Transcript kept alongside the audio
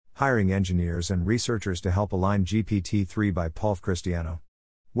Hiring Engineers and Researchers to Help Align GPT-3 by paulfchristiano.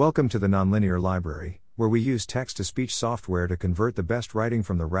 Welcome to the Nonlinear Library, where we use text-to-speech software to convert the best writing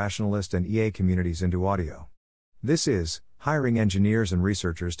from the Rationalist and EA communities into audio. This is Hiring Engineers and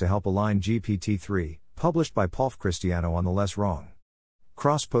Researchers to Help Align GPT-3, published by paulfchristiano on the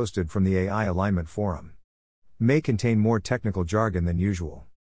LessWrong.Crossposted from the AI Alignment Forum. May contain more technical jargon than usual.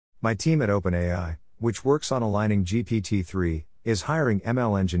 My team at OpenAI, which works on aligning GPT-3, is hiring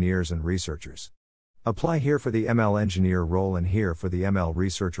ML engineers and researchers. Apply here for the ML engineer role and here for the ML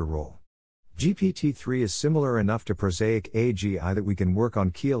researcher role. GPT-3 is similar enough to prosaic AGI that we can work on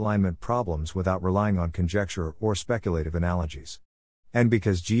key alignment problems without relying on conjecture or speculative analogies. And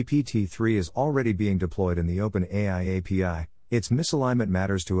because GPT-3 is already being deployed in the OpenAI API, its misalignment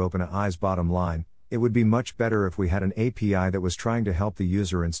matters to OpenAI's bottom line. It would be much better if we had an API that was trying to help the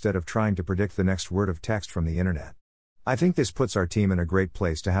user instead of trying to predict the next word of text from the internet. I think this puts our team in a great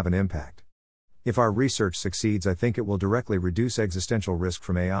place to have an impact. If our research succeeds, I think it will directly reduce existential risk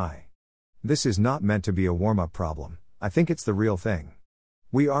from AI. This is not meant to be a warm-up problem, I think it's the real thing.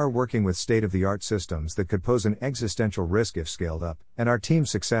 We are working with state-of-the-art systems that could pose an existential risk if scaled up, and our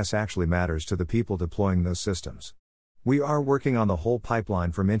team's success actually matters to the people deploying those systems. We are working on the whole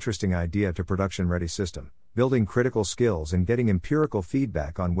pipeline from interesting idea to production-ready system, building critical skills and getting empirical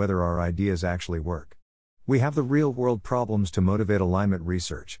feedback on whether our ideas actually work. We have the real-world problems to motivate alignment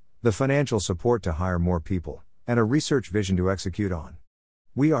research, the financial support to hire more people, and a research vision to execute on.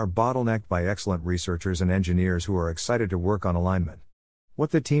 We are bottlenecked by excellent researchers and engineers who are excited to work on alignment.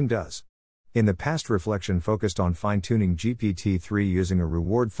 What the team does. In the past, reflection focused on fine-tuning GPT-3 using a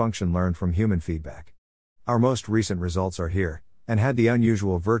reward function learned from human feedback. Our most recent results are here, and had the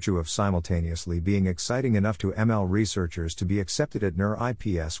unusual virtue of simultaneously being exciting enough to ML researchers to be accepted at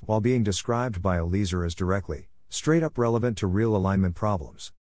NeurIPS while being described by Eliezer as directly, straight-up relevant to real alignment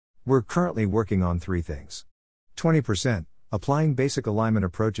problems. We're currently working on 3 things. 20%, applying basic alignment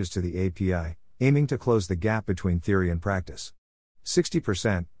approaches to the API, aiming to close the gap between theory and practice.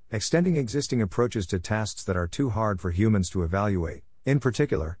 60%, extending existing approaches to tasks that are too hard for humans to evaluate. In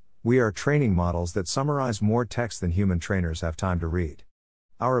particular, we are training models that summarize more text than human trainers have time to read.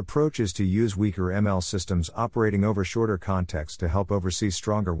 Our approach is to use weaker ML systems operating over shorter contexts to help oversee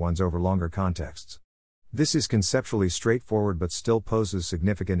stronger ones over longer contexts. This is conceptually straightforward but still poses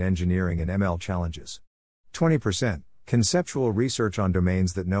significant engineering and ML challenges. 20%, conceptual research on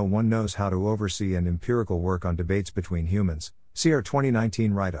domains that no one knows how to oversee and empirical work on debates between humans. See our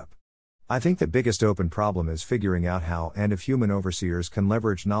 2019 writeup. I think the biggest open problem is figuring out how and if human overseers can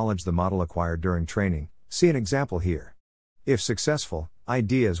leverage knowledge the model acquired during training. See an example here. If successful,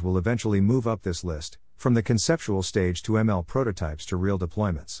 ideas will eventually move up this list, from the conceptual stage to ML prototypes to real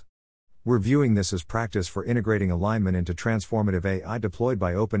deployments. We're viewing this as practice for integrating alignment into transformative AI deployed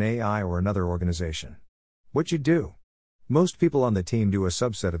by OpenAI or another organization. What you do? Most people on the team do a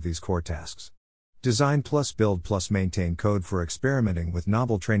subset of these core tasks. Design+build+maintain code for experimenting with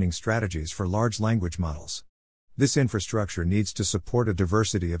novel training strategies for large language models. This infrastructure needs to support a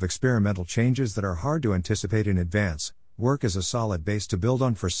diversity of experimental changes that are hard to anticipate in advance, work as a solid base to build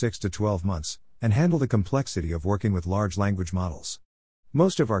on for 6 to 12 months, and handle the complexity of working with large language models.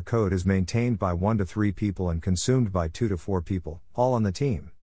 Most of our code is maintained by 1 to 3 people and consumed by 2 to 4 people, all on the team.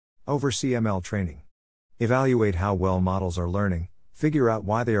 Oversee ML training. Evaluate how well models are learning, figure out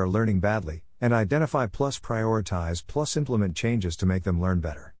why they are learning badly, and identify+prioritize+implement changes to make them learn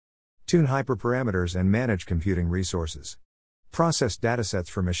better. Tune hyperparameters and manage computing resources. Process datasets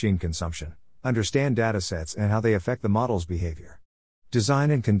for machine consumption. Understand datasets and how they affect the model's behavior. Design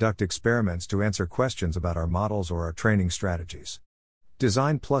and conduct experiments to answer questions about our models or our training strategies.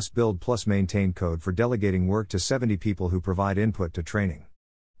 Design+build+maintain code for delegating work to 70 people who provide input to training.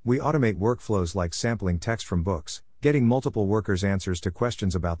 We automate workflows like sampling text from books, getting multiple workers' answers to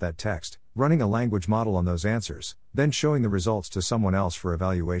questions about that text, running a language model on those answers, then showing the results to someone else for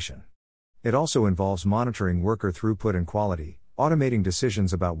evaluation. It also involves monitoring worker throughput and quality, automating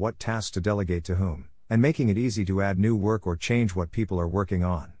decisions about what tasks to delegate to whom, and making it easy to add new work or change what people are working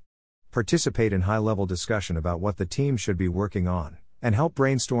on. Participate in high-level discussion about what the team should be working on, and help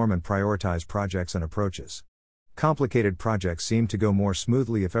brainstorm and prioritize projects and approaches. Complicated projects seem to go more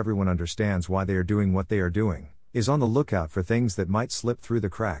smoothly if everyone understands why they are doing what they are doing, is on the lookout for things that might slip through the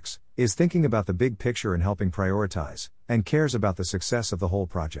cracks, is thinking about the big picture and helping prioritize, and cares about the success of the whole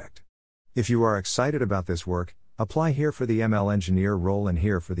project. If you are excited about this work, apply here for the ML engineer role and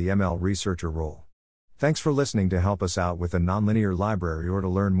here for the ML researcher role. Thanks for listening. To help us out with the Nonlinear Library or to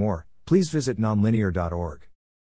learn more, please visit nonlinear.org.